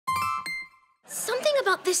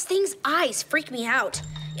about this thing's eyes freak me out.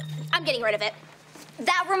 I'm getting rid of it.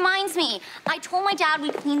 That reminds me. I told my dad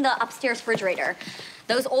we'd clean the upstairs refrigerator.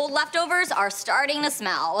 Those old leftovers are starting to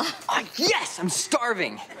smell. Oh, yes, I'm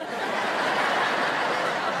starving.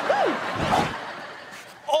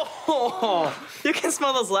 Oh, you can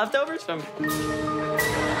smell those leftovers from...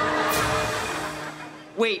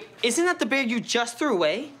 Wait, isn't that the beard you just threw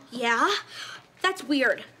away? Yeah? That's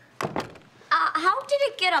weird. How did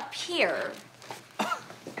it get up here?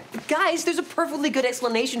 Guys, there's a perfectly good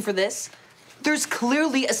explanation for this. There's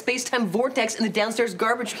clearly a space-time vortex in the downstairs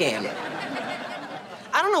garbage can.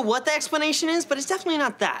 I don't know what the explanation is, but it's definitely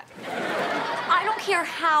not that. I don't care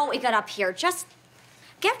how it got up here. Just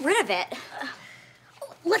get rid of it.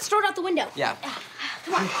 Let's throw it out the window. Yeah.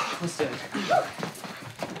 Come on. Let's do it.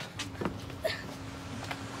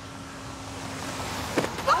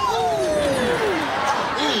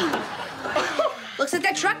 Looks like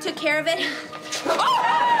that truck took care of it.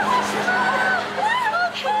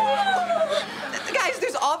 Guys,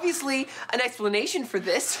 there's obviously an explanation for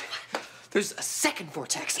this. There's a second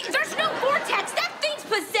vortex. There's no vortex. That thing's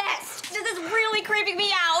possessed. This is really creeping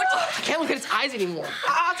me out. I can't look at its eyes anymore.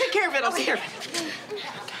 I'll take care of it. I'll take care of it.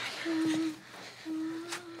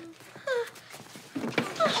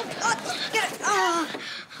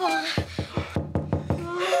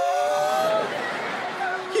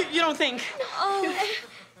 You don't think?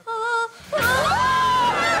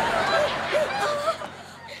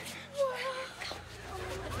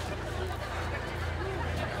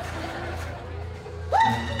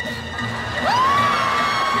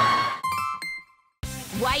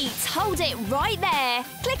 Wait, hold it right there.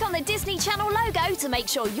 Click on the Disney Channel logo to make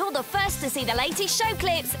sure you're the first to see the latest show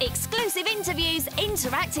clips, exclusive interviews,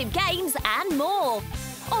 interactive games, and more.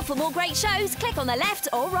 Or for more great shows, click on the left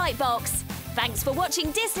or right box. Thanks for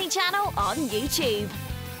watching Disney Channel on YouTube.